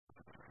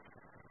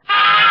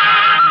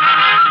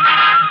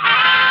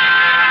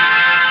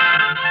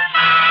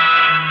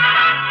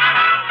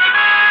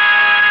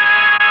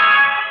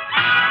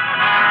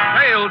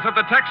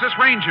Texas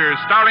Rangers,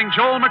 starring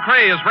Joel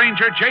McRae as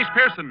Ranger Jace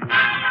Pearson.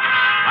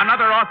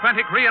 Another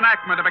authentic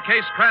reenactment of a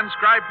case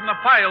transcribed from the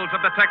files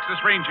of the Texas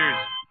Rangers.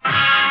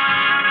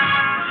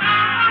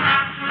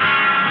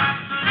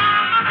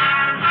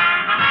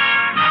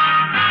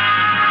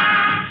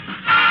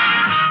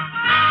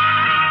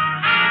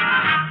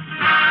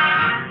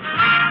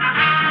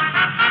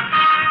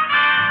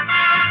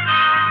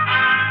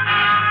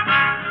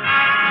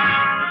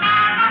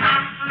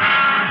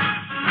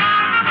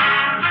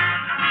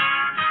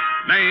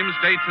 Names,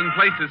 dates, and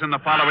places in the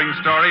following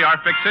story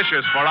are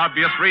fictitious for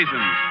obvious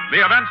reasons.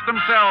 The events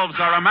themselves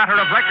are a matter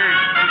of record.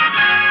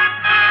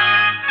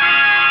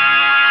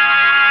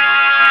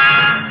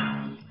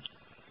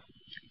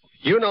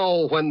 You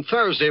know, when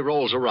Thursday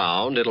rolls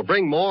around, it'll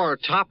bring more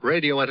top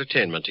radio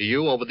entertainment to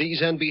you over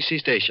these NBC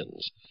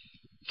stations.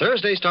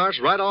 Thursday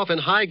starts right off in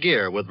high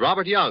gear with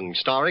Robert Young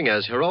starring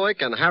as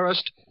heroic and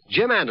harassed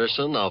Jim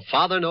Anderson of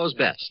Father Knows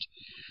Best.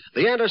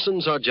 The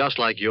Andersons are just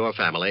like your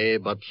family,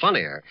 but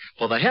funnier,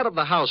 for the head of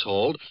the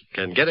household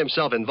can get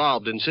himself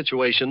involved in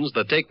situations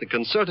that take the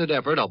concerted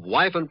effort of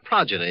wife and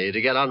progeny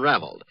to get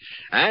unraveled.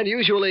 And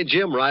usually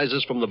Jim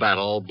rises from the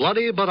battle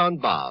bloody but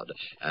unbowed,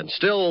 and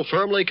still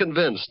firmly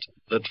convinced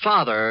that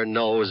Father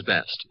knows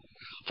best.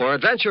 For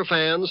adventure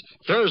fans,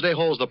 Thursday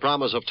holds the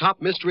promise of top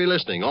mystery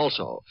listening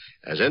also,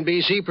 as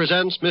NBC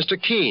presents Mr.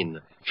 Keene,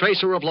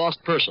 tracer of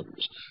lost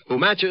persons, who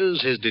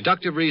matches his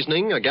deductive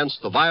reasoning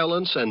against the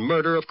violence and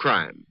murder of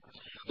crime.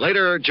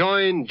 Later,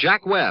 join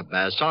Jack Webb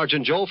as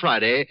Sergeant Joe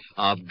Friday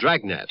of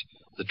Dragnet,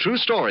 the true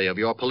story of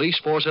your police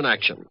force in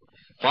action.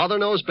 Father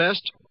Knows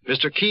Best,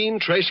 Mr. Keene,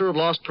 tracer of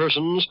lost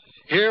persons.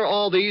 Hear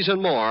all these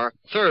and more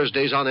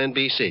Thursdays on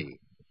NBC.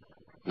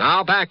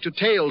 Now back to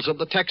Tales of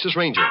the Texas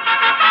Rangers.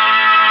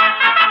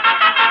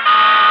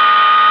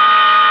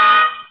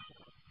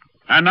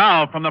 And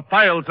now, from the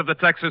files of the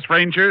Texas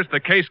Rangers, the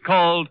case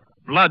called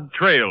Blood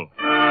Trail.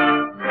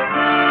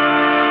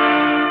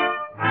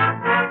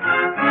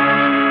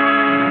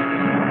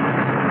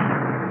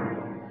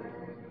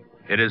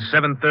 It is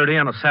 7:30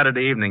 on a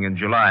Saturday evening in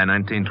July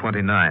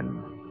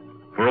 1929.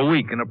 For a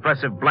week, an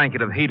oppressive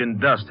blanket of heat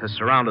and dust has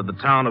surrounded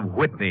the town of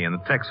Whitney in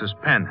the Texas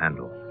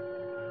Panhandle.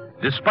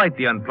 Despite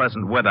the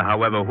unpleasant weather,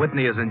 however,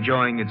 Whitney is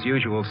enjoying its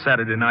usual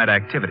Saturday night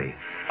activity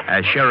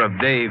as Sheriff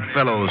Dave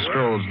Fellows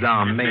strolls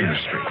down Main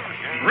Street.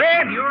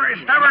 Red, you're as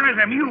stubborn as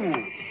a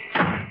mule.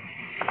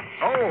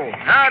 Oh,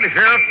 howdy,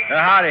 Sheriff.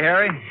 Howdy,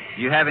 Harry.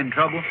 You having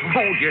trouble?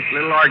 Oh, just a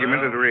little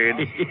argument with Red.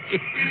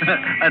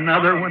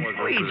 Another one?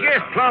 Well, he's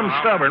just plumb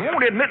stubborn.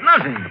 Won't admit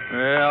nothing.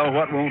 Well,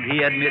 what won't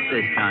he admit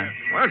this time?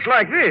 Well, it's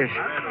like this.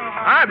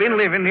 I've been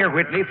living near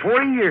Whitney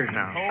 40 years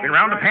now. Been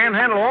around the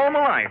Panhandle all my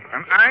life.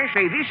 And I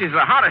say this is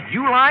the hottest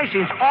July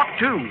since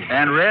 '02.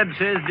 And Red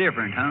says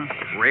different, huh?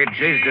 Red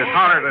says it's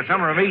hotter the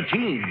summer of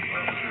 18.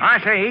 I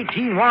say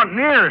 18 wasn't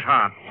near as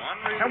hot.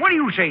 Now, what do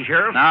you say,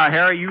 Sheriff? Now,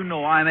 Harry, you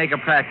know I make a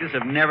practice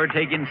of never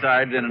taking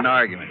sides in an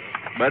argument.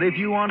 But if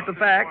you want the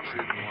facts,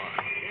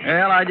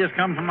 well, I just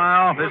come from my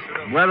office.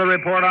 Weather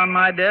report on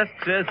my desk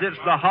says it's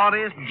the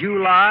hottest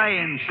July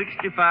in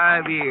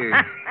 65 years.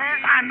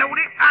 I knowed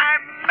it. I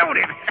knowed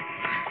it.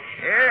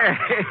 Yeah.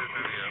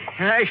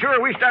 I sure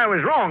wished I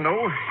was wrong,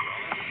 though.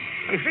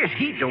 If this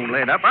heat don't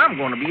let up, I'm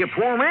going to be a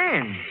poor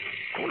man.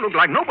 Don't look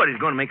like nobody's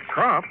going to make a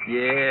crop.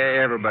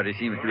 Yeah, everybody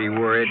seems to be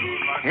worried.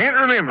 Can't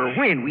remember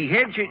when we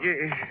had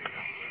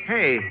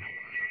Hey,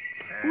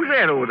 who's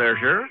that over there,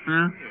 Sheriff?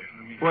 Huh?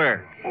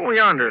 Where? Oh,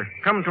 yonder,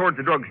 coming toward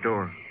the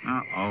drugstore.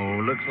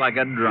 Uh-oh, looks like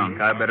a drunk.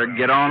 I better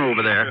get on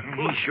over there.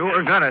 He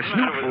sure got a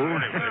snootful.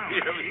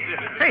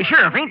 Hey,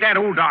 Sheriff, ain't that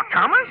old Doc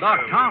Thomas? Doc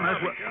Thomas?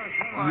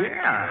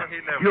 Yeah.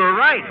 You're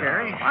right,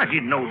 Harry. I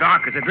didn't know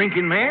Doc was a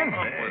drinking man.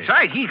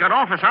 Besides, he's got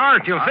office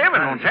hours till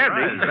 7 on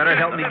Saturday. Better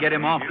help me get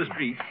him off the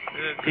street.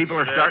 People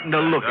are starting to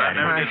look at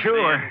him.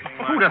 Sure.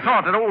 Who'd have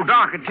thought that old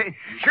Doc would take...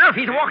 Sheriff,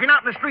 he's walking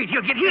out in the street.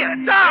 He'll get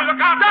hit. Doc! Look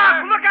out,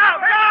 Doc! Look out!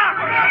 Doc!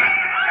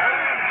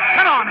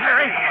 Come on,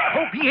 Harry.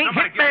 Hope he ain't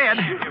hit bad.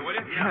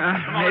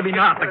 Maybe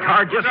not. The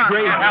car just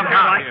grazed him.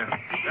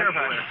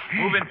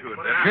 Move into it.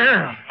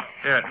 Sheriff.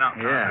 Now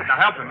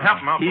help him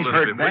out He's a little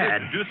hurt bit. Will you?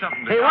 bad. Do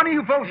something. Hey, one of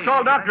you folks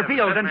call Dr.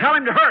 Fields and tell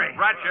him to hurry.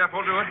 Right, Sheriff,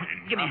 we'll do it.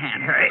 Give me a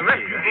hand, Harry. The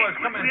rest of you boys,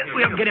 come in.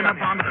 We'll get him up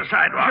onto the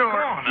sidewalk.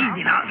 Sure.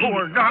 Easy now.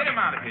 Poor Doc. Get him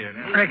out of here.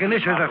 Reckon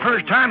this is the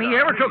first time he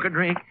ever took a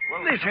drink.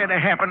 This had to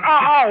happen.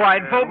 All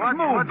right, folks,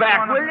 move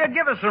back, will you?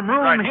 Give us some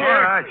room here.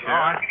 All right,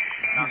 Sheriff.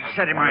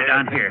 Set him right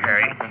down here,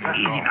 Harry.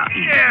 Easy now.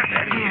 Easy.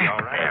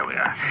 There we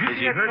are. Is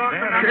he hurt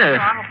bad?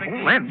 Sheriff,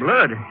 oh, that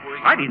blood.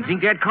 I didn't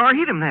think that car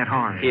hit him that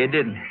hard. It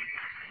didn't.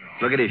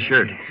 Look at his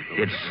shirt.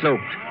 It's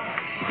soaked.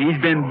 He's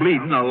been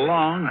bleeding a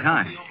long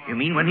time. You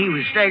mean when he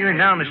was staggering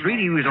down the street,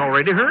 he was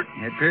already hurt?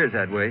 It appears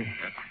that way.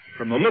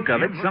 From the look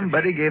of it,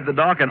 somebody gave the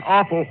doc an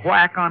awful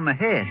whack on the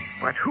head.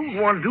 But who'd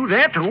want to do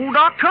that to old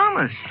Doc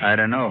Thomas? I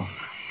don't know.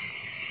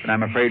 But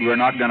I'm afraid we're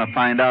not going to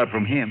find out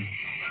from him.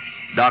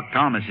 Doc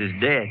Thomas is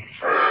dead.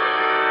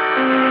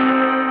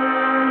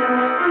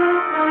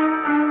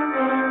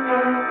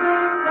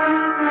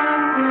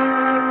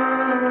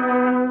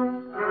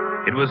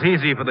 It was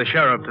easy for the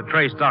sheriff to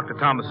trace Dr.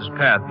 Thomas's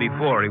path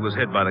before he was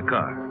hit by the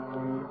car.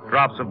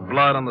 Drops of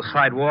blood on the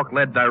sidewalk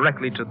led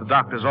directly to the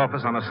doctor's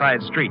office on a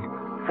side street,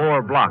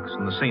 4 blocks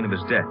from the scene of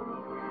his death.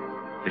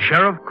 The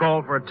sheriff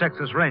called for a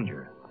Texas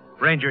Ranger.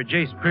 Ranger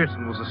Jace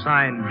Pearson was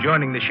assigned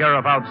joining the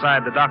sheriff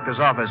outside the doctor's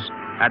office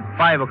at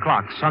 5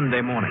 o'clock Sunday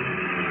morning.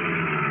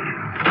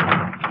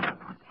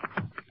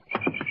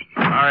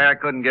 Sorry I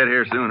couldn't get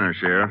here sooner,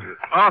 Sheriff.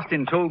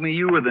 Austin told me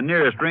you were the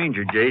nearest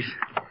ranger, Jace.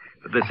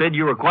 But they said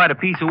you were quite a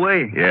piece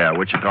away. Yeah,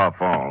 Wichita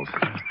Falls.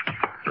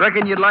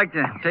 Reckon you'd like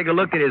to take a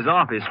look at his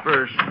office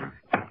first.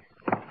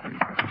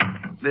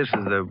 This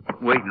is the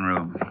waiting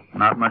room.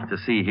 Not much to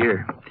see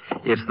here.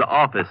 It's the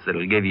office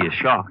that'll give you a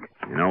shock.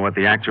 You know what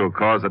the actual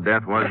cause of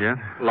death was yet?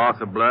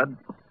 Loss of blood.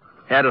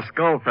 Had a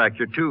skull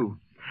fracture, too.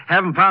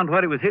 Haven't found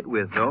what he was hit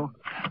with, though.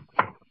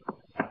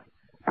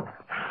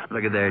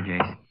 Look at there,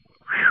 Jace.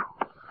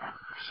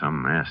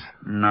 Some mess.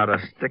 Not a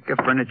stick of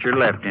furniture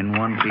left in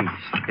one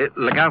piece.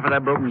 Look out for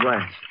that broken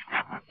glass.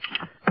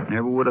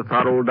 Never would have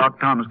thought old Doc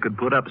Thomas could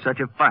put up such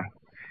a fight.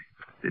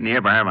 Didn't he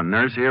ever have a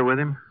nurse here with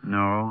him? No,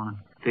 I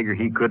figure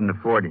he couldn't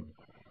afford it.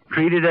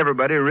 Treated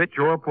everybody, rich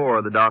or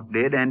poor, the doc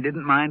did, and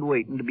didn't mind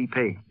waiting to be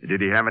paid. Did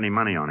he have any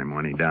money on him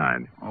when he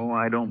died? Oh,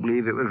 I don't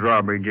believe it was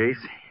robbery,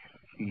 Jace.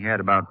 He had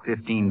about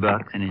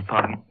 $15 in his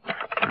pocket.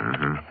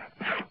 Uh-huh.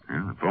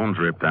 Well, the phone's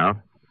ripped out.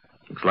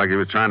 Looks like he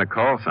was trying to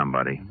call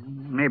somebody.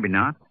 Maybe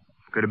not.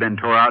 Could have been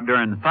tore out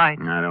during the fight.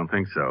 I don't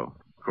think so.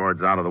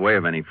 Cord's out of the way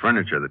of any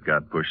furniture that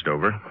got pushed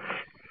over.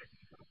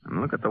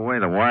 And look at the way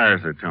the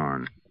wires are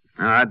torn.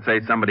 Now, I'd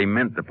say somebody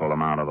meant to pull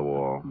them out of the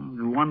wall.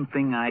 One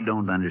thing I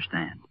don't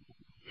understand.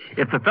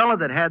 If the fellow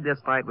that had this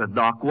fight with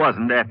Doc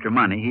wasn't after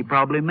money, he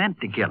probably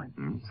meant to kill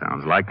him.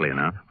 Sounds likely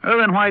enough. Well,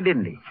 then why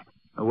didn't he?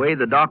 The way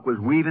the Doc was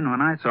weaving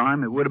when I saw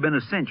him, it would have been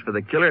a cinch for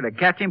the killer to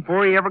catch him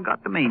before he ever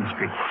got to Main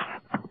Street.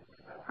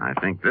 I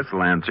think this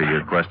will answer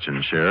your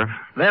question, Sheriff.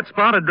 That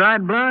spot of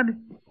dried blood?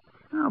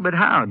 Oh, but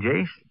how,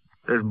 Jace?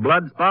 There's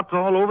blood spots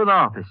all over the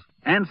office,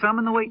 and some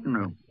in the waiting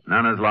room.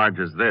 None as large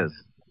as this.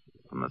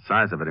 From the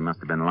size of it, he must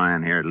have been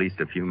lying here at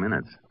least a few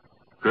minutes.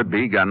 Could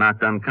be he got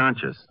knocked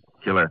unconscious.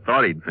 Killer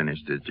thought he'd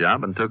finished his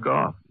job and took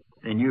off.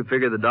 Then you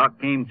figure the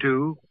doc came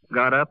to,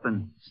 got up,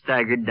 and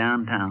staggered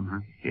downtown, huh?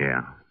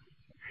 Yeah.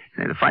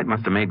 Hey, the fight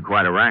must have made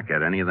quite a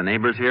racket. Any of the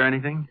neighbors hear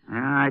anything? Yeah,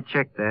 I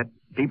checked that.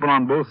 People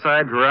on both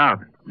sides were out,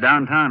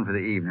 downtown for the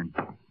evening.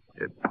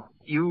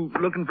 You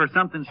looking for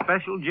something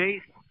special,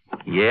 Jace?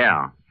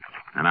 Yeah,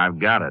 and I've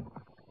got it.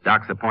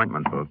 Doc's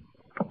appointment book.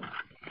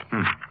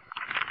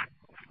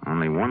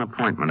 Only one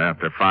appointment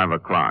after 5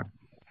 o'clock.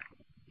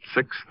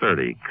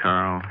 6:30,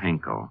 Carl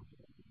Hinkle.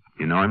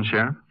 You know him,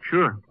 Sheriff?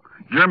 Sure.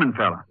 German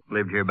fella.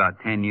 Lived here about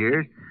 10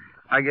 years.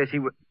 I guess he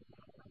would...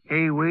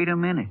 Hey, wait a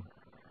minute.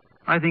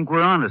 I think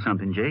we're on to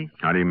something, Jay.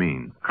 How do you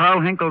mean?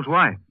 Carl Hinkle's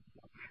wife.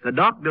 The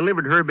doc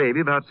delivered her baby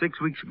about 6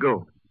 weeks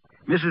ago.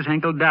 Mrs.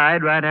 Hinkle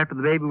died right after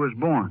the baby was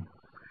born.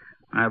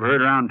 I've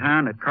heard around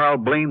town that Carl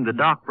blamed the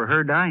doc for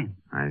her dying.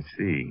 I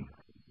see.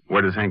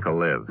 Where does Hinkle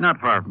live? Not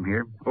far from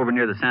here, over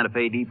near the Santa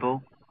Fe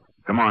Depot.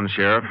 Come on,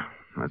 Sheriff.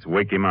 Let's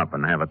wake him up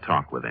and have a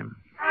talk with him.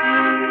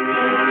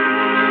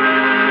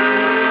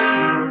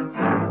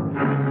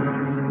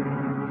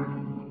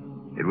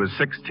 It was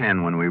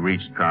 6:10 when we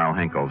reached Carl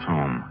Hinkle's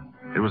home.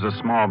 It was a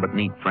small but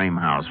neat frame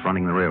house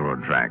fronting the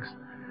railroad tracks.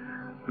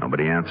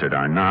 Nobody answered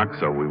our knock,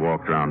 so we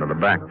walked around to the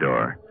back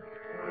door.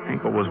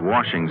 Hinkle was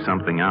washing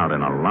something out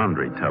in a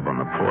laundry tub on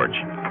the porch.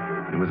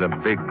 He was a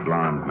big,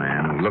 blond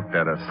man who looked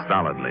at us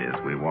stolidly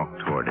as we walked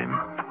toward him.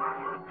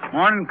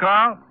 Morning,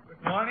 Carl.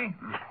 Good morning.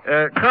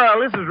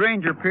 Carl, this is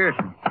Ranger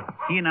Pearson.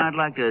 He and I'd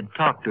like to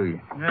talk to you.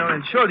 Well,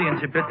 entschuldigen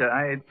Sie bitte.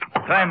 I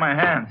tie my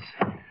hands.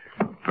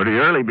 Pretty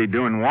early be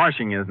doing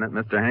washing, isn't it,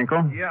 Mr.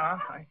 Hinkle? Yeah,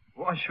 I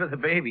wash for the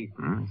baby.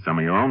 Some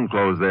of your own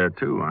clothes there,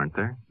 too, aren't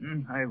there?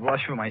 I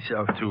wash for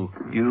myself, too.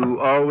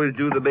 You always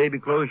do the baby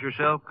clothes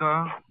yourself,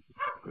 Carl?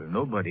 Well,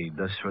 nobody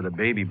does for the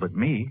baby but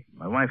me.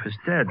 My wife is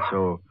dead,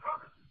 so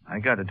I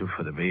got to do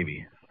for the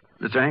baby.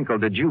 Mr. Hinkle,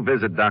 did you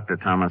visit Dr.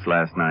 Thomas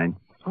last night?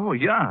 Oh,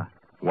 yeah.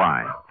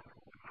 Why?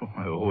 Oh,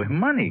 I owe him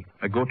money.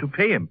 I go to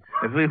pay him.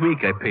 Every week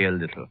I pay a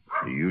little.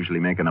 You usually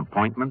make an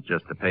appointment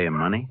just to pay him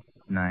money?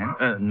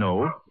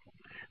 No.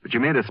 But you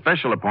made a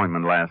special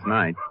appointment last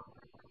night.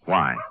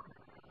 Why?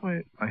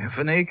 Why, I have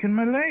an ache in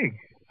my leg.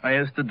 I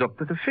asked the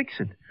doctor to fix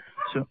it.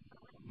 So,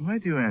 why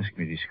do you ask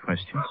me these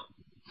questions?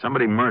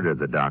 Somebody murdered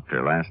the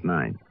doctor last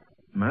night.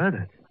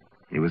 Murdered?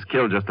 He was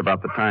killed just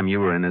about the time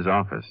you were in his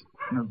office.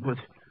 No, but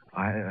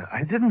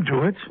I didn't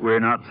do it. We're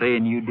not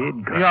saying you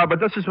did, Carl. Yeah, but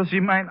this is what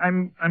you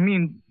mean. I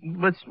mean,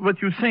 what's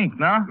what you think,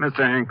 now?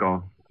 Mr.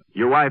 Hinkle,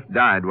 your wife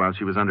died while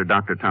she was under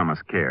Dr.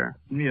 Thomas' care.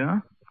 Yeah?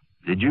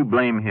 Did you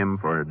blame him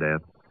for her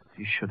death?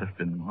 He should have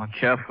been more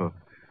careful.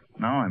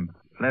 Now I'm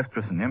left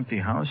with an empty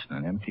house and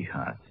an empty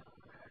heart.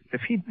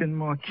 If he'd been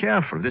more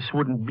careful, this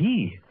wouldn't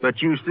be.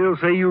 But you still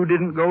say you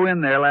didn't go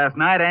in there last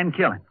night and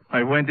kill him.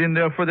 I went in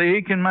there for the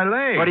ache in my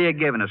leg. What are you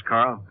giving us,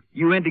 Carl?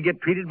 You in to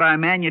get treated by a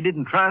man you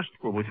didn't trust?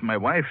 Well, with my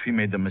wife, he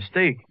made the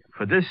mistake.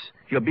 For this,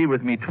 he'll be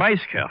with me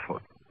twice careful.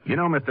 You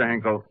know, Mr.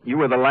 Hinkle, you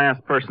were the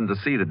last person to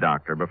see the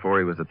doctor before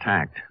he was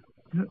attacked.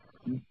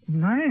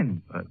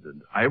 Nein,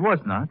 I was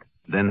not.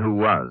 Then who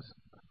was?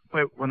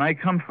 Well, when I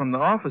come from the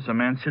office, a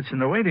man sits in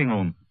the waiting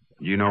room.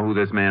 Do you know who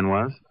this man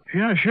was?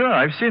 Yeah, sure.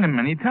 I've seen him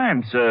many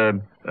times.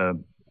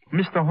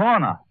 Mr.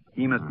 Horner.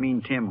 He must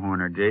mean Tim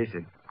Horner, Jace,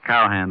 a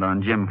cowhand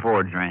on Jim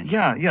Ford's ranch.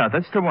 Yeah,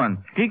 that's the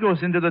one. He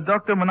goes into the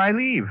doctor when I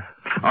leave.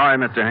 All right,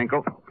 Mr.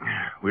 Hinkle.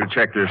 We'll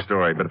check your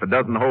story, but if it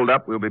doesn't hold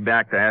up, we'll be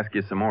back to ask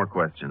you some more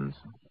questions.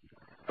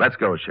 Let's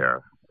go,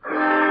 Sheriff.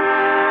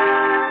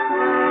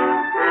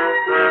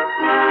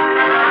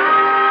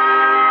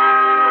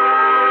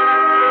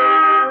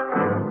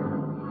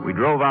 We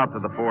drove out to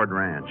the Ford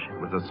Ranch. It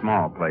was a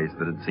small place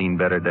that had seen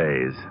better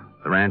days.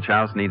 The ranch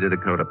house needed a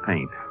coat of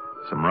paint.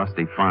 Some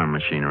rusty farm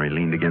machinery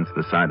leaned against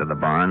the side of the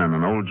barn, and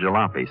an old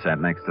jalopy sat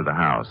next to the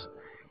house.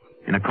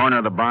 In a corner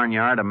of the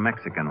barnyard, a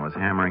Mexican was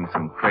hammering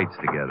some crates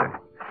together.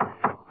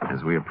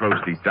 As we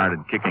approached, he started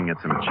kicking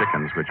at some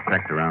chickens which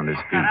pecked around his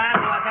feet.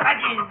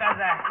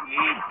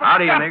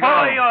 Howdy, amigo.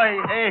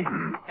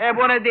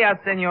 Buenos dias,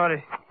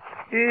 senores.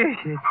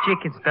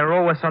 Chickens, they're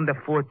always on the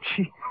foot.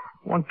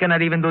 One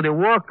cannot even do the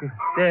work.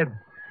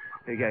 There.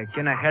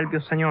 Can I help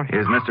you, senor?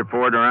 Is Mr.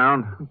 Ford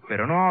around?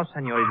 Pero no,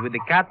 senor. He's with the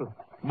cattle.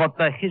 But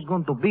he's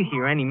going to be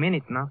here any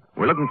minute now.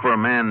 We're looking for a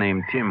man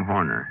named Tim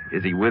Horner.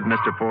 Is he with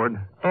Mr. Ford?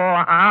 Oh,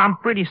 I'm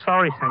pretty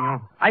sorry,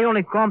 senor. I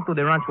only come to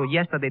the rancho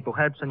yesterday to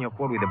help Senor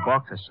Ford with the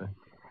boxes, sir.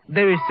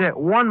 There is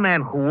one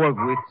man who worked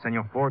with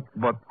Senor Ford,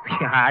 but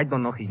I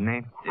don't know his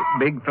name.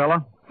 Big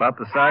fella? About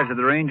the size of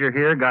the ranger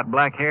here, got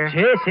black hair?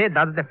 See,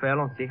 that's the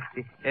fellow, see.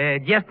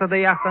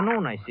 Yesterday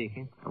afternoon I see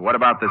him. What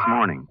about this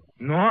morning?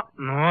 No,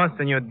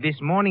 senor. This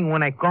morning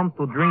when I come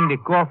to drink the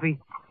coffee,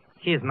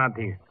 he is not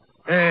here.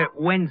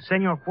 When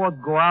Senor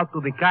Ford go out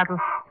to the cattle,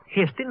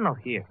 he's still not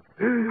here.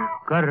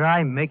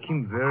 Caray, make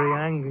him very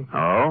angry.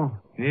 Oh?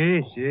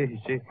 Yes.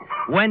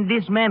 When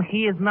this man,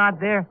 he is not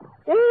there,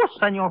 oh,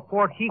 Senor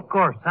Ford, he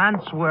curse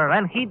and swear,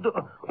 and he do...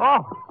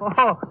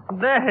 Oh,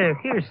 there,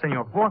 here's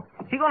Senor Ford.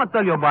 He gonna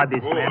tell you about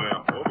this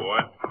man. Oh, boy.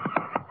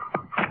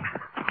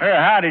 Hey,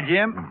 howdy,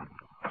 Jim.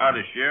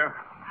 Howdy, Sheriff.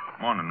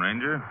 Morning,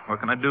 Ranger. What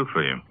can I do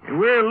for you?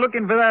 We're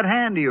looking for that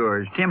hand of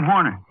yours, Tim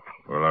Horner.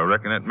 Well, I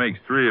reckon that makes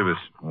three of us.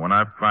 When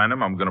I find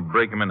him, I'm going to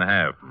break him in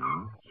half.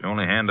 It's the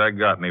only hand I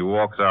got, and he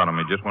walks out on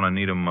me just when I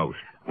need him most.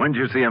 When did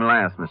you see him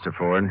last, Mr.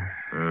 Ford?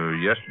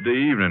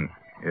 Yesterday evening.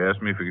 He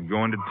asked me if he could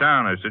go into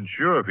town. I said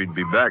sure if he'd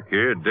be back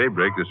here at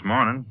daybreak this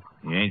morning.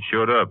 He ain't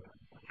showed up.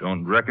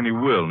 Don't reckon he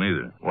will,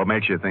 neither. What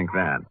makes you think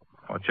that?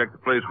 I checked the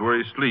place where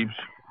he sleeps.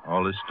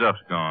 All his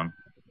stuff's gone.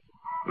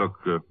 Look,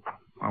 why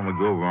don't we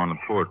go over on the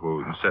porch where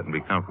we can sit and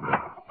be comfortable?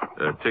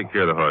 Take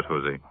care of the horse,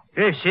 Jose.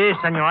 Yes,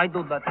 senor, I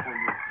do that for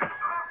you.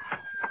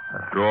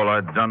 After all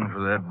I'd done for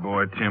that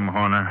boy, Tim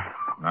Horner,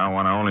 now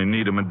when I only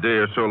need him a day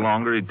or so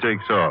longer, he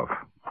takes off.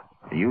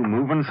 Are you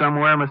moving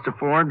somewhere, Mr.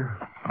 Ford?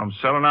 I'm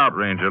selling out,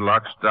 Ranger,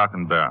 lock, stock,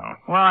 and barrel.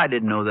 Well, I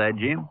didn't know that,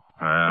 Jim.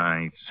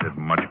 I ain't said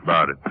much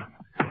about it.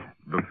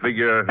 But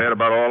figure I had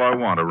about all I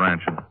want of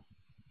ranching.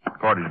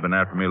 Party's been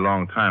after me a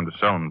long time to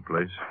sell him the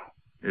place.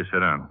 Here,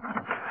 sit down.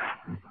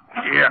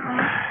 Yeah.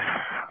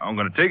 I'm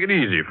going to take it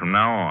easy from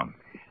now on.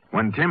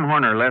 When Tim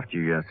Horner left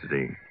you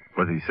yesterday,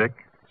 was he sick?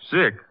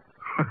 Sick?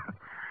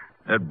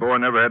 That boy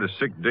never had a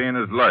sick day in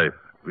his life.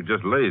 He was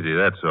just lazy,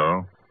 that's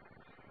all.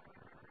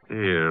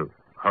 Hey,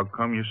 how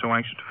come you're so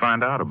anxious to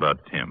find out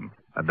about Tim?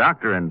 A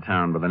doctor in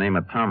town by the name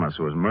of Thomas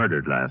was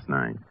murdered last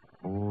night.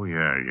 Oh, yeah.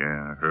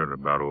 I heard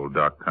about old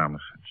Doc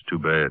Thomas. It's too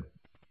bad.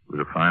 He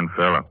was a fine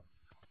fella.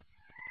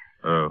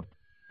 Well,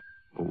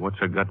 what's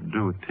that got to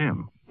do with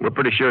Tim? We're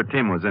pretty sure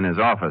Tim was in his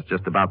office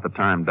just about the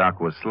time Doc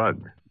was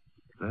slugged.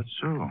 That's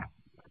so.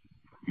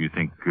 You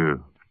think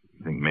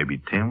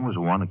maybe Tim was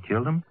the one that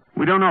killed him?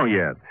 We don't know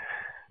yet.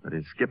 But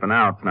his skipping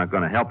out's not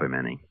going to help him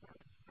any.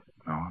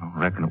 No, I don't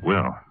reckon it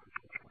will.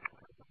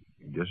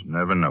 You just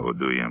never know,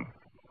 do you?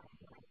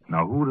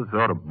 Now, who'd have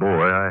thought a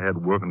boy I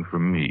had working for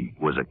me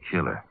was a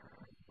killer?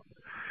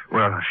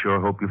 Well, I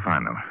sure hope you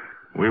find him.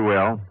 We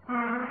will.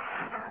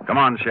 Come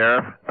on,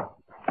 Sheriff.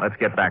 Let's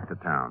get back to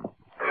town.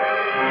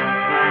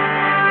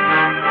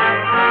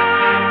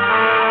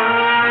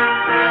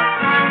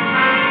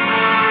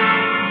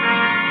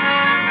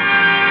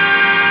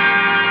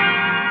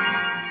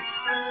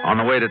 On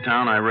the way to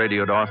town, I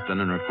radioed Austin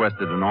and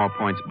requested an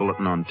all-points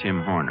bulletin on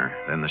Tim Horner.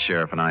 Then the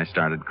sheriff and I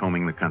started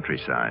combing the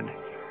countryside.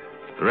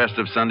 The rest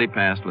of Sunday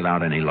passed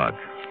without any luck.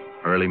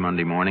 Early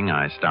Monday morning,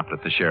 I stopped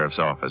at the sheriff's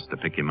office to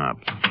pick him up.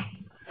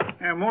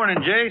 Morning,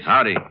 Jace.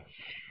 Howdy.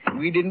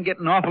 We didn't get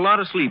an awful lot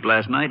of sleep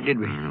last night, did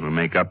we? We'll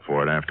make up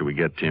for it after we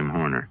get Tim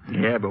Horner.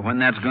 Yeah, but when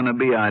that's going to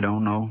be, I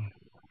don't know.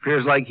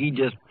 Appears like he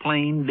just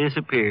plain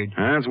disappeared.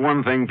 That's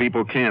one thing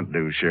people can't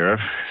do, Sheriff.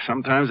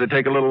 Sometimes they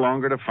take a little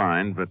longer to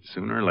find, but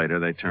sooner or later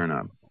they turn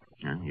up.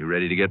 You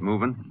ready to get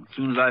moving? As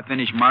soon as I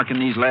finish marking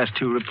these last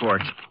two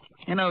reports.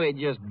 You know, it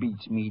just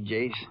beats me,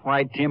 Jace.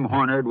 Why Tim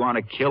Horner'd want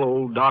to kill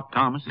old Doc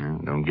Thomas.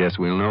 Don't guess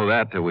we'll know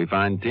that till we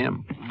find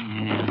Tim.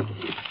 Yeah.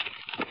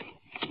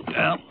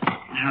 Well,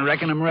 I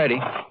reckon I'm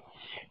ready.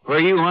 Where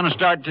you want to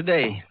start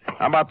today?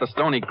 How about the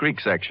Stony Creek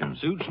section?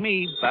 Suits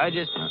me.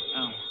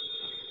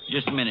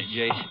 Just a minute,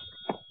 Jace.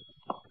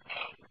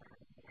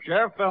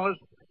 Sheriff, fellas.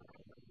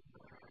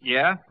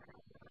 Yeah?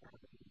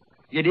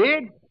 You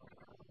did?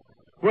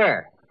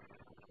 Where?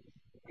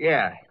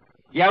 Yeah.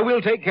 Yeah,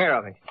 we'll take care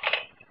of it.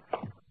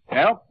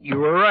 Well, you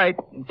were right.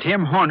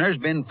 Tim Horner's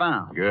been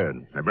found.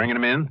 Good. They're bringing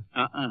him in?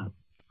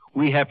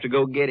 We have to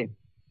go get him.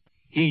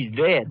 He's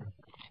dead.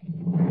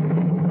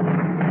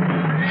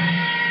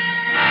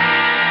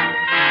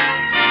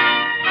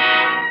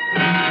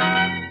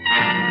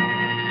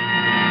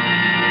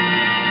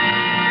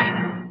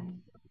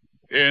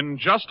 In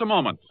just a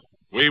moment,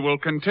 we will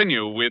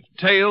continue with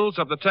Tales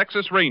of the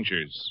Texas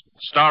Rangers,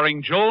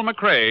 starring Joel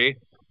McCrea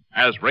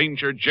as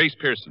Ranger Jace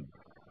Pearson.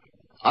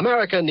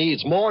 America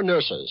needs more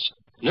nurses.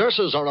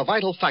 Nurses are a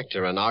vital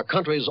factor in our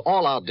country's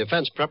all-out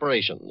defense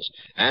preparations.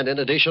 And in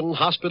addition,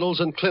 hospitals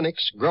and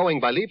clinics, growing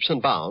by leaps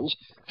and bounds,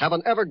 have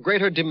an ever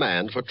greater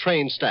demand for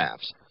trained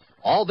staffs.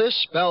 All this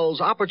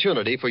spells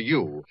opportunity for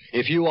you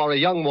if you are a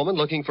young woman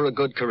looking for a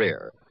good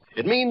career.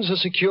 It means a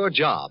secure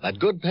job at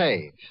good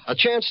pay, a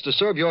chance to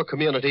serve your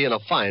community in a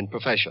fine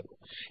profession.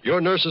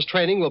 Your nurse's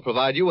training will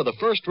provide you with a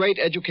first-rate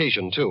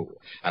education, too,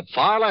 at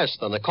far less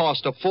than the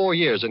cost of 4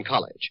 years in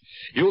college.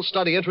 You'll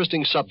study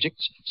interesting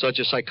subjects such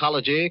as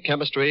psychology,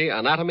 chemistry,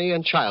 anatomy,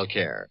 and child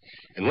care.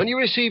 And when you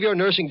receive your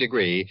nursing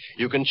degree,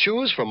 you can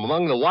choose from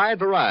among the wide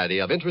variety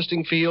of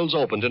interesting fields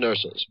open to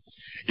nurses.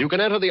 You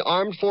can enter the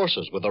armed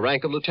forces with the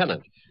rank of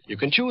lieutenant. You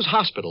can choose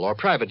hospital or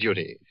private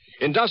duty,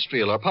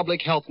 industrial or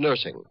public health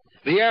nursing,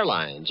 the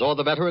airlines, or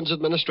the Veterans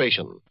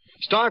Administration.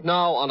 Start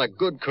now on a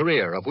good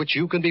career of which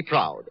you can be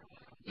proud.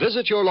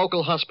 Visit your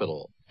local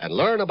hospital and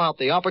learn about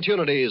the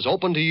opportunities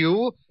open to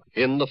you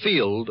in the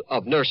field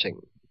of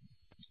nursing.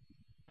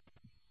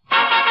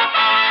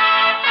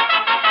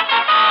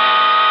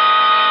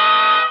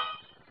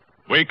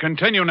 We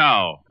continue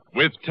now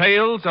with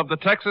Tales of the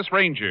Texas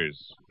Rangers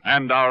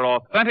and our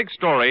authentic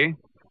story,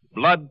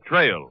 Blood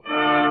Trail.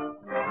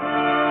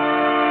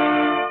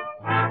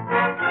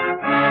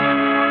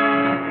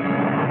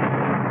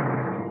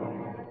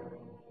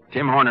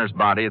 Tim Horner's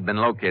body had been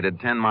located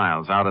 10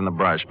 miles out in the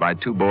brush by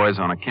 2 boys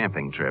on a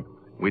camping trip.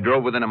 We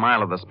drove within a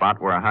mile of the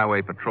spot where a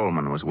highway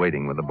patrolman was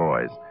waiting with the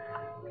boys.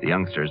 The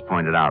youngsters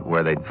pointed out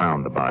where they'd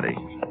found the body.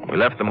 We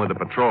left them with the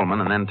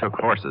patrolman and then took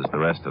horses the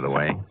rest of the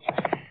way.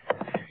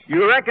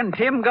 You reckon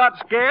Tim got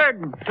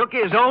scared and took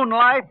his own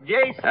life,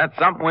 Jace? That's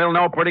something we'll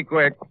know pretty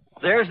quick.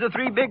 There's the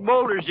 3 big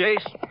boulders,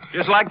 Jace.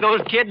 Just like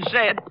those kids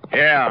said.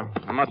 Yeah,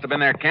 it must have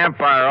been their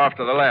campfire off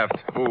to the left.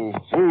 Ooh,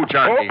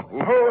 Charky.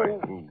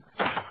 Ooh.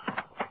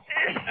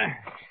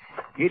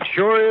 It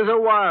sure is a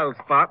wild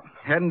spot.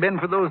 Hadn't been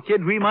for those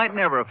kids, we might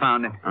never have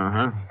found him.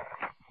 Uh-huh.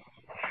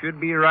 Should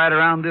be right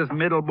around this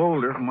middle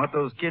boulder from what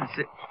those kids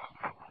said.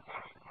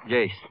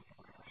 Jace.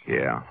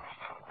 Yeah.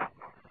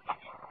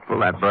 Pull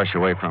that brush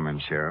away from him,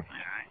 Sheriff.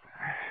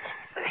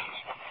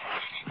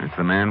 That's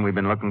the man we've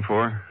been looking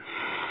for?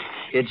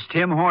 It's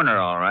Tim Horner,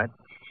 all right.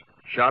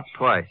 Shot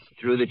twice,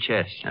 through the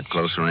chest. At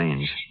close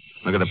range.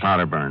 Look at the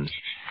powder burns.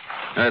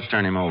 Let's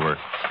turn him over.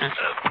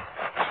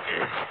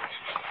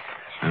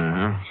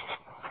 Uh-huh.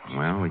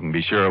 Well, we can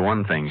be sure of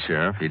one thing,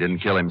 Sheriff. He didn't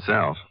kill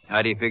himself.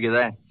 How do you figure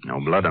that? No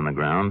blood on the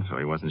ground, so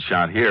he wasn't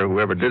shot here.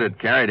 Whoever did it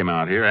carried him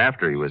out here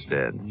after he was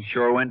dead. He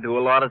sure went to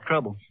a lot of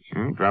trouble.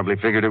 He probably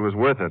figured it was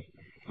worth it.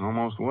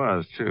 Almost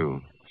was,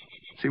 too.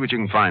 See what you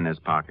can find in his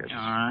pockets. All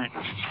right.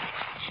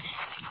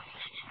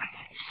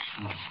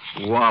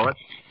 Wallet.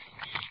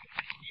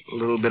 A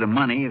little bit of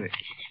money.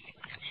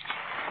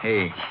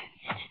 Hey,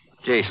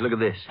 Jace, look at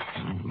this.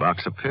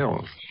 Box of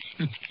pills.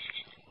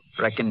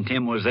 Reckon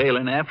Tim was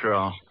ailing after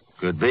all.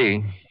 Could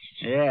be.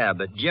 Yeah,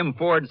 but Jim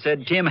Ford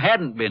said Tim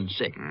hadn't been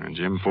sick.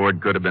 Jim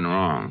Ford could have been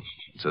wrong.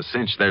 It's a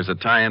cinch there's a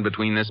tie-in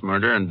between this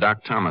murder and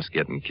Doc Thomas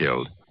getting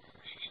killed.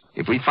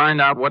 If we find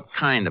out what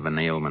kind of an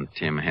ailment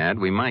Tim had,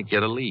 we might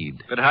get a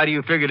lead. But how do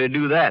you figure to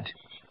do that?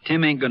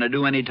 Tim ain't going to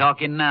do any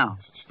talking now.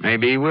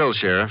 Maybe he will,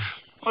 Sheriff.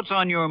 What's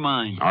on your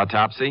mind?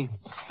 Autopsy?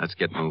 Let's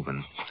get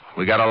moving.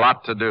 We got a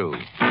lot to do.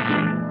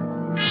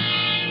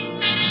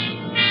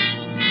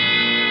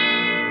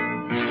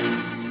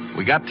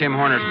 We got Tim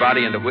Horner's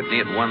body into Whitney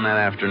at 1 that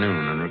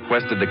afternoon and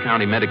requested the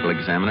county medical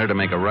examiner to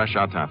make a rush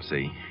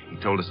autopsy. He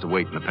told us to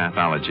wait in the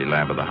pathology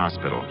lab of the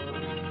hospital.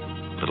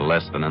 A little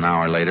less than an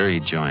hour later, he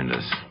joined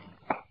us.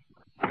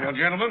 Well,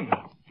 gentlemen,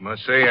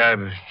 must say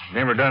I've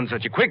never done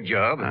such a quick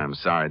job. I'm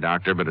sorry,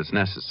 Doctor, but it's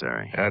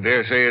necessary. I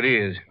dare say it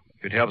is.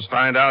 If it helps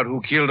find out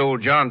who killed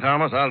old John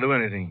Thomas, I'll do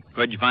anything.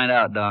 What'd you find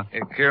out, Doc?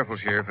 Hey, careful,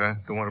 Sheriff. I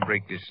don't want to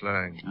break this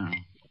slide.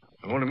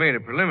 I've only made a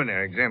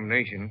preliminary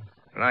examination,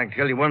 but I can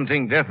tell you one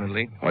thing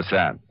definitely. What's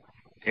that?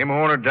 Tim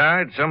Horner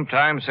died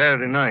sometime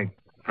Saturday night,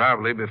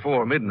 probably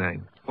before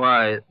midnight.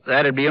 Why,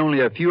 that'd be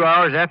only a few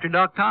hours after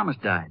Doc Thomas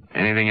died.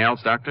 Anything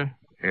else, Doctor?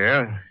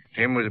 Yeah,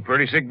 Tim was a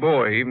pretty sick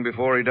boy even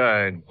before he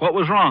died. What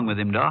was wrong with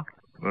him, Doc?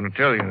 I'm going to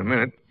tell you in a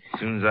minute, as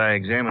soon as I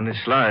examine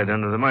this slide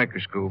under the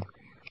microscope.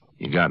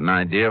 You got an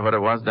idea what it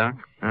was, Doc?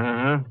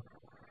 Uh-huh.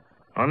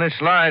 On this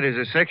slide is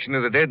a section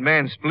of the dead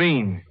man's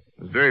spleen.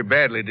 It was very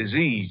badly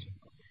diseased.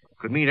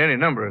 Could mean any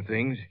number of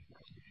things.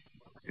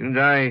 As soon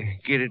as I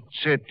get it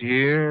set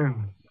here.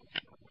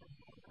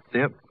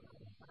 Yep.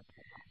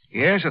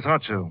 Yes, I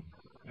thought so.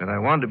 But I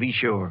wanted to be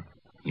sure.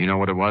 You know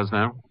what it was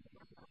now?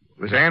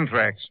 It was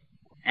anthrax.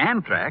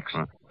 Anthrax?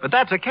 Huh. But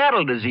that's a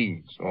cattle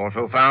disease.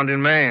 Also found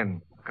in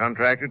man.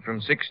 Contracted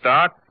from sick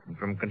stock and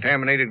from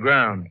contaminated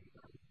ground.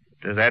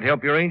 Does that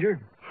help you, Ranger?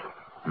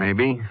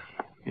 Maybe.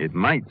 It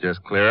might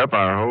just clear up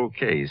our whole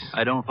case.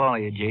 I don't follow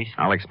you, Jace.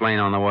 I'll explain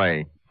on the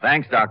way.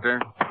 Thanks,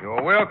 Doctor.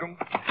 You're welcome.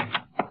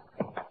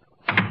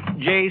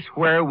 Jace,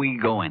 where are we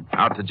going?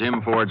 Out to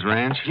Jim Ford's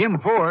ranch. Jim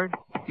Ford?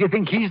 You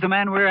think he's the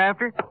man we're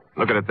after?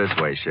 Look at it this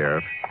way,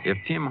 Sheriff. If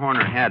Tim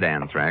Horner had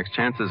anthrax,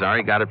 chances are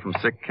he got it from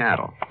sick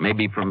cattle.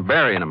 Maybe from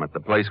burying them at the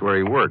place where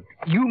he worked.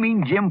 You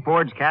mean Jim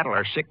Ford's cattle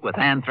are sick with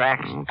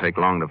anthrax? It won't take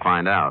long to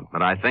find out,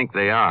 but I think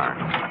they are.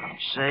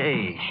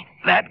 Say,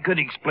 that could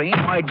explain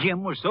why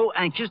Jim was so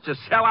anxious to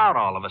sell out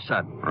all of a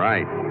sudden.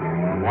 Right.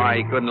 And why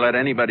he couldn't let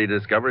anybody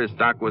discover his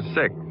stock was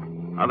sick.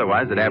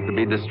 Otherwise, it'd have to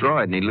be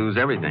destroyed and he'd lose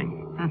everything.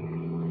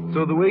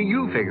 So the way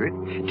you figure it,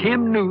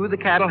 Tim knew the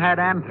cattle had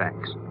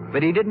anthrax,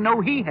 but he didn't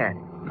know he had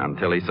it.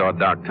 Until he saw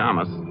Doc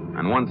Thomas.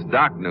 And once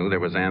Doc knew there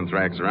was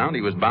anthrax around,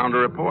 he was bound to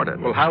report it.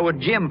 Well, how would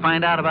Jim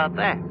find out about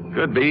that?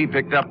 Could be he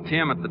picked up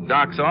Tim at the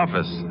Doc's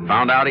office.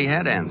 Found out he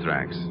had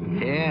anthrax.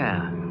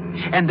 Yeah.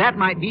 And that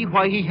might be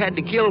why he had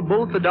to kill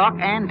both the Doc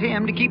and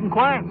Tim to keep them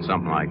quiet.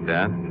 Something like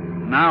that.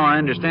 Now I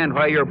understand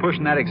why you're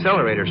pushing that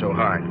accelerator so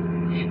hard.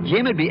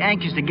 Jim would be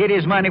anxious to get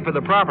his money for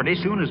the property as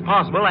soon as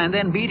possible and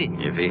then beat it.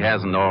 If he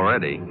hasn't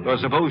already. Or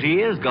suppose he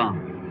is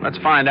gone. Let's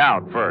find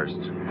out first.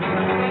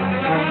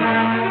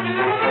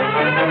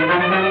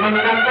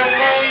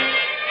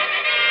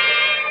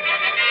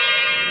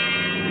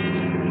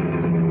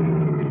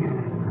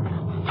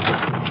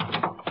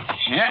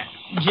 Yeah,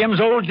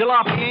 Jim's old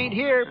jalopy ain't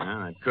here.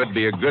 It could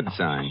be a good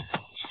sign.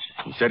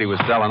 He said he was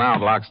selling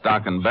out lock,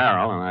 stock, and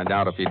barrel, and I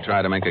doubt if he'd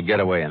try to make a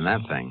getaway in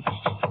that thing.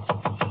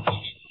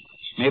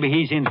 Maybe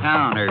he's in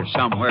town or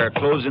somewhere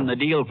closing the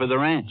deal for the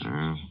ranch.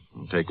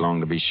 Won't take long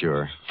to be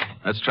sure.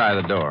 Let's try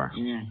the door.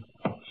 Yeah.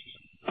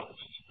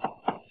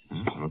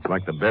 Looks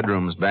like the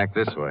bedroom's back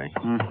this way.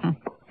 Mm-hmm.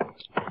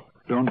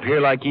 Don't appear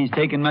like he's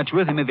taken much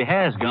with him if he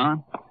has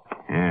gone.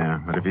 Yeah,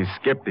 but if he's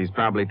skipped, he's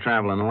probably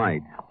traveling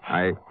light.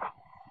 Hey,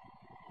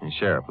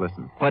 Sheriff,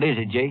 listen. What is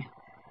it, Jace?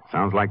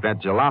 Sounds like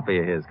that jalopy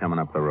of his coming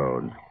up the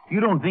road. You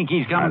don't think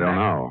he's coming I don't back?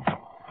 know.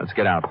 Let's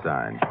get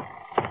outside.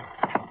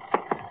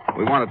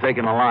 We want to take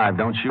him alive.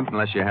 Don't shoot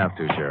unless you have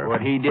to, Sheriff.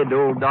 What he did to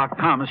old Doc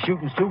Thomas,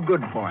 shooting's too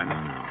good for him.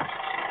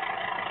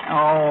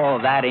 Oh,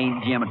 that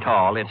ain't Jim at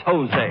all. It's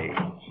Jose.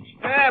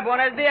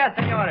 Buenos dias,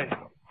 senores.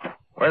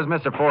 Where's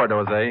Mr. Ford,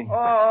 Jose?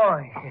 Oh,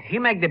 he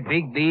make the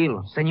big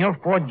deal. Senor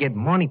Ford get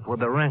money for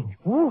the ranch.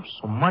 Ooh,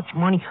 so much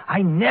money.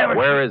 I never...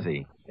 Where is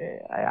he?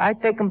 I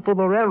take him to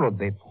the railroad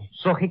depot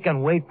so he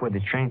can wait for the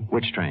train.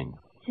 Which train?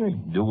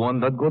 The one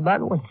that go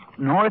that way.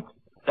 North?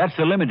 That's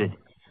the limited.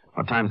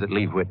 What time's it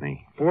leave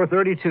Whitney?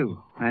 4:32.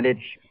 And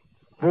it's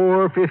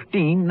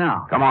 4:15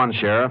 now. Come on,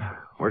 Sheriff.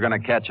 We're going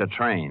to catch a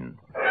train.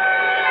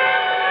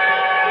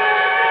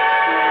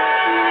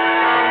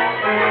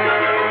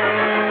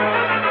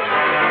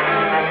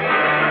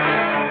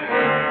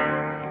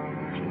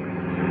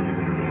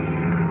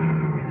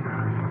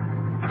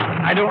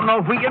 I don't know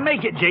if we can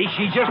make it, Jay.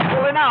 She's just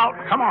pulling out.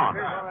 Come on.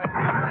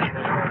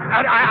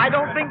 I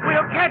don't think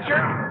we'll catch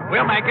her.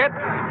 We'll make it.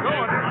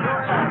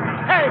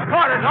 Hey,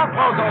 Porter, don't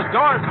close those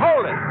doors.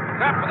 Hold it.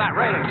 Grab for that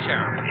railing,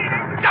 Sheriff.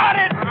 Got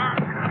it!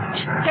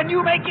 Can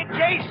you make it,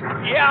 Jace?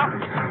 Yeah.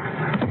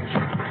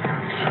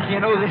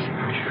 You know,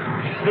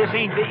 this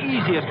ain't the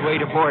easiest way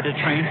to board a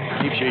train.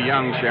 Keeps you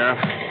young, Sheriff.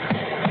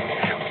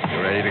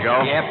 You ready to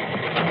go? Yep.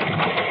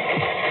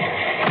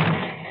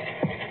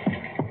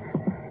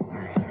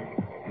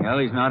 Well,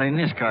 he's not in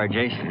this car,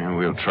 Jace. Yeah,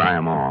 we'll try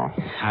them all.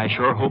 I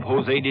sure hope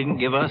Jose didn't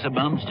give us a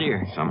bum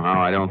steer.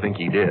 Somehow, I don't think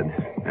he did.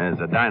 There's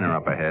a diner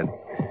up ahead.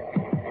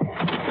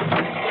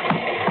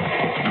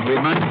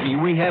 Reminds me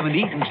we haven't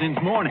eaten since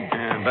morning.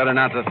 Yeah, better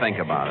not to think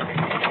about it.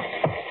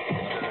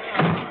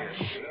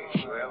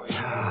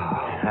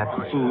 That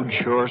food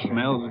sure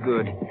smells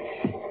good.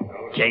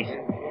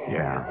 Jason.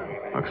 Yeah.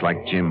 Looks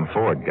like Jim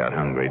Ford got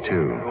hungry,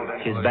 too.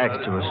 His back's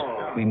to us.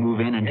 We move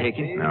in and take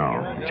it?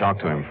 No. Talk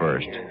to him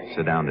first.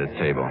 Sit down at his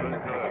table.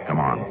 Come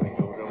on.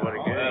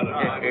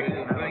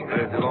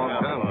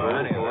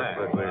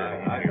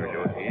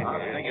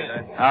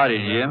 Howdy,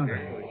 Jim.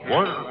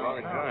 What?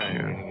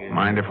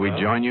 Mind if we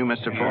join you,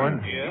 Mr.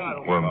 Ford?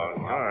 Well,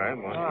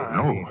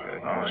 no.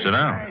 Sit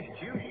down.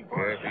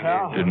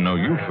 Didn't know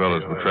you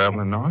fellas were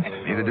traveling north.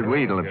 Neither did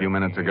we till a few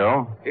minutes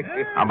ago.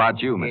 How about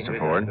you, Mr.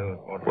 Ford?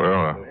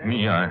 Well,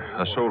 me,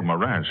 I sold my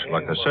ranch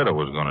like I said I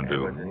was going to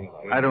do.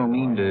 I don't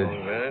mean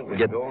to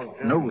get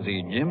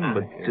nosy, Jim,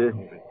 but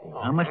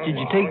how much did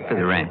you take for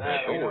the ranch?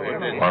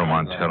 I don't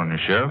mind telling you,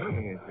 Sheriff.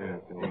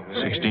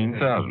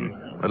 $16,000.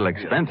 A little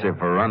expensive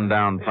for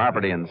run-down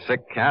property and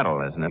sick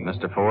cattle, isn't it,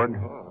 Mr. Ford?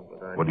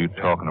 What are you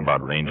talking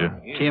about, Ranger?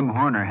 Tim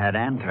Horner had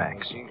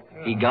anthrax.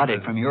 He got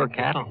it from your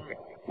cattle.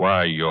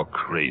 Why, you're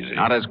crazy.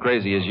 Not as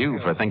crazy as you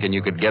for thinking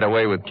you could get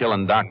away with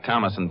killing Doc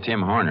Thomas and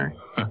Tim Horner.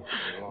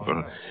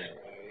 Well,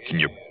 can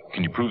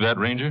you prove that,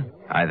 Ranger?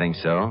 I think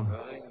so.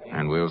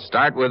 And we'll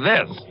start with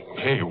this.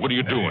 Hey, what are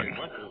you doing?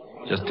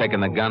 Just taking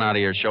the gun out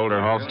of your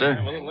shoulder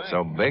holster.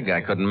 So big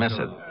I couldn't miss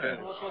it.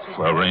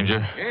 Well,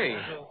 Ranger,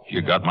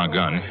 you got my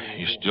gun.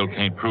 You still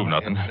can't prove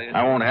nothing.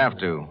 I won't have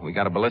to. We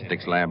got a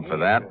ballistics lab for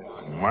that.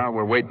 While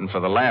we're waiting for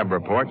the lab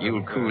report,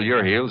 you'll cool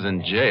your heels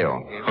in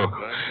jail.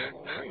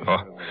 Oh,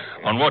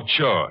 on what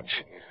charge?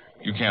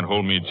 You can't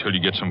hold me until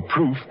you get some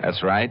proof.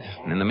 That's right.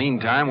 And in the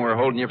meantime, we're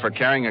holding you for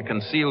carrying a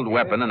concealed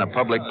weapon in a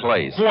public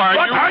place. Why,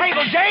 What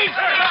table,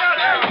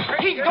 Jace?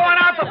 He's going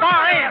out the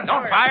far end.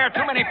 Don't fire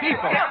too many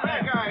people.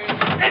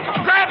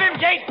 Grab him,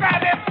 Jace,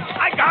 grab him.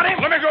 I got him.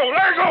 Let me go.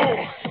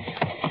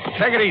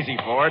 Take it easy,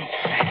 Ford.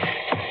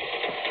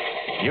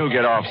 You'll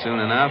get off soon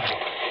enough.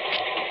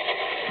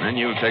 Then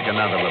you'll take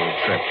another little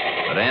trip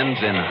that ends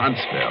in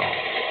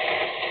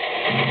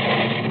Huntsville.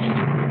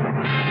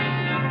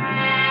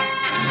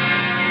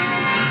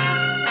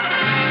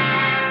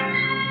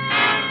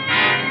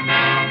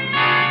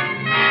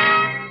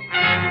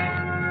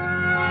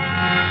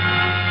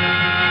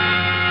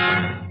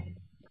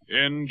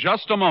 In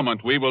just a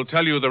moment, we will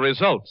tell you the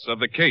results of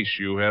the case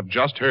you have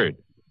just heard.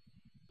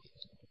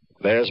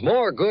 There's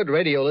more good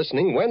radio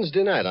listening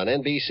Wednesday night on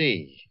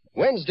NBC.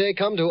 Wednesday,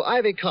 come to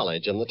Ivy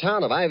College in the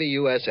town of Ivy,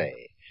 USA.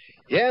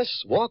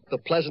 Yes, walk the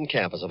pleasant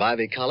campus of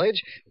Ivy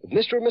College with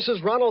Mr. and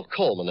Mrs. Ronald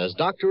Coleman as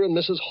Dr. and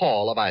Mrs.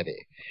 Hall of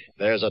Ivy.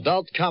 There's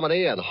adult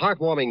comedy and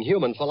heartwarming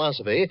human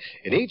philosophy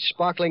in each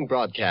sparkling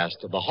broadcast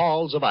of the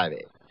halls of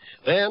Ivy.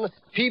 Then,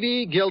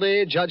 Peavy,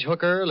 Gildy, Judge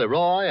Hooker,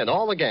 Leroy, and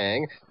all the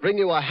gang bring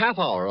you a half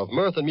hour of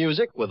mirth and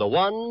music with the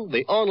one,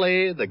 the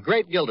only, the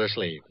great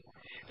Gildersleeve.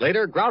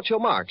 Later,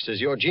 Groucho Marx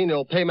is your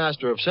genial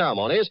paymaster of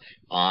ceremonies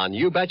on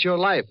You Bet Your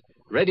Life,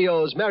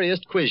 radio's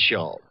merriest quiz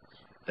show.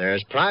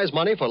 There's prize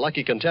money for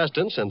lucky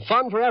contestants and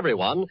fun for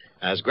everyone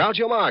as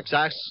Groucho Marx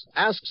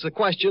asks the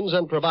questions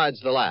and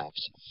provides the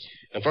laughs.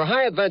 And for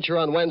high adventure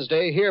on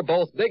Wednesday, hear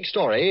both Big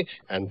Story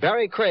and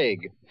Barry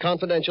Craig,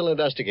 confidential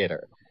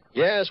investigator.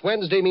 Yes,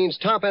 Wednesday means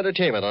top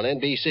entertainment on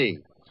NBC.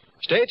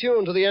 Stay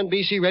tuned to the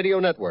NBC Radio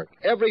Network.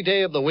 Every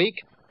day of the week,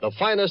 the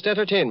finest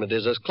entertainment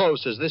is as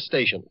close as this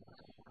station.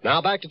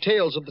 Now back to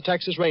Tales of the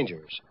Texas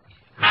Rangers.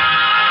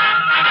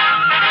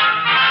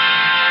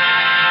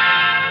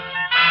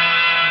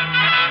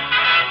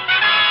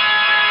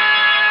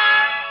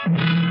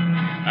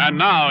 And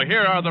now,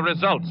 here are the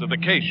results of the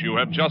case you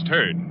have just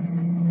heard.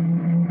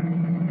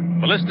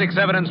 Ballistics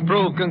evidence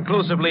proved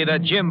conclusively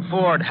that Jim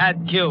Ford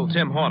had killed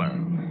Tim Horner.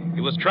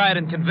 He was tried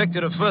and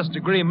convicted of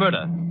first-degree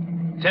murder.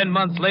 10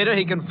 months later,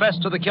 he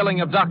confessed to the killing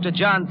of Dr.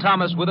 John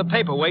Thomas with a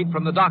paperweight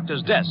from the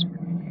doctor's desk.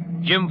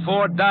 Jim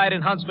Ford died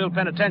in Huntsville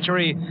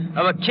Penitentiary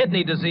of a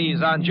kidney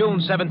disease on June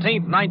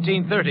 17,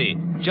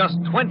 1930, just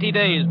 20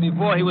 days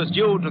before he was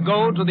due to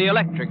go to the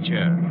electric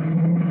chair.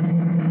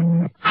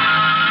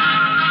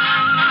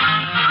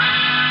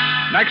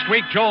 Next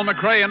week, Joel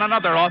McCrea in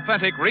another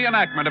authentic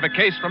reenactment of a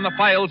case from the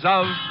files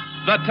of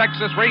the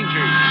Texas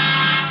Rangers.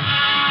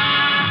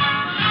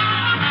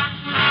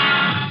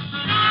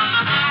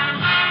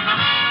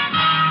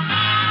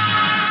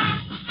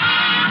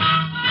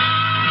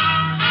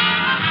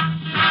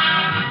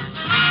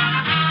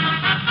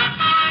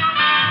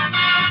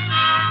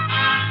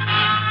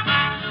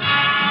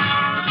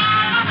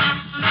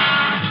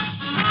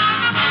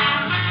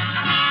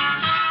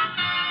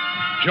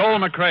 Joel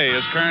McCrea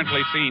is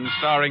currently seen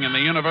starring in the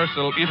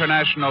Universal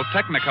International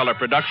Technicolor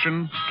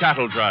production,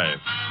 Cattle Drive.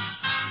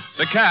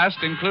 The cast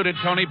included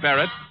Tony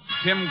Barrett,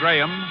 Tim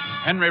Graham,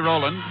 Henry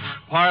Rowland,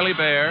 Parley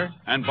Bear,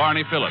 and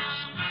Barney Phillips.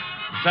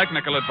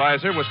 Technical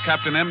advisor was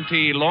Captain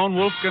M.T. Lone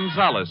Wolf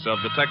Gonzalez of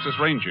the Texas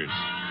Rangers.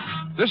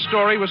 This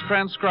story was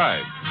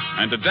transcribed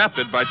and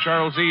adapted by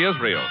Charles E.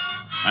 Israel,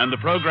 and the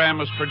program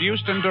was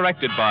produced and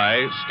directed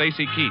by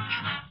Stacy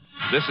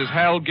Keach. This is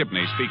Hal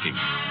Gibney speaking.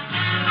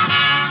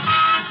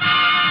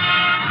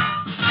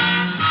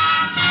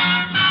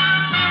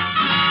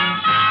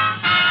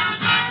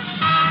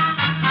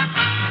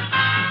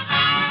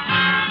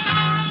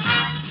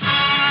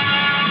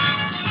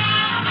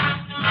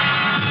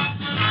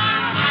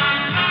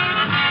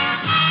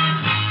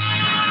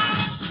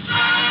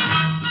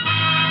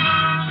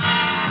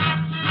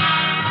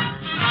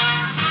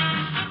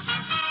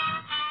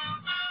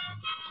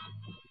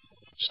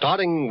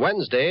 Starting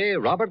Wednesday,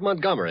 Robert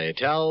Montgomery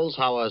tells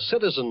how a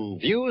citizen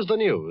views the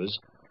news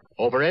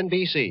over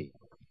NBC.